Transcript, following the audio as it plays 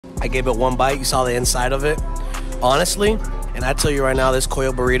I gave it one bite. You saw the inside of it. Honestly, and I tell you right now, this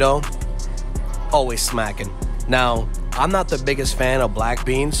Coyo burrito, always smacking. Now, I'm not the biggest fan of black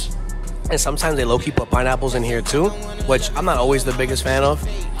beans, and sometimes they low-key put pineapples in here too, which I'm not always the biggest fan of.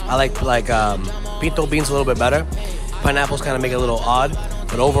 I like pinto beans a little bit better. Pineapples kind of make it a little odd,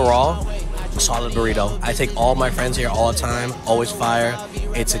 but overall, solid burrito. I take all my friends here all the time, always fire.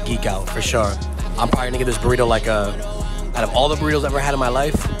 It's a geek out for sure. I'm probably gonna give this burrito like out of all the burritos I've ever had in my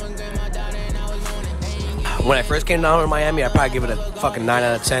life, when I first came down to Miami, I'd probably give it a fucking 9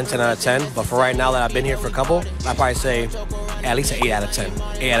 out of 10, 10 out of 10. But for right now that I've been here for a couple, I'd probably say at least an 8 out of 10.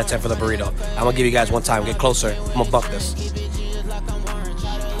 8 out of 10 for the burrito. I'm gonna give you guys one time, get closer. I'm gonna buck this.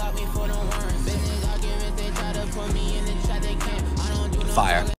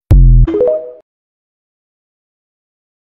 Fire.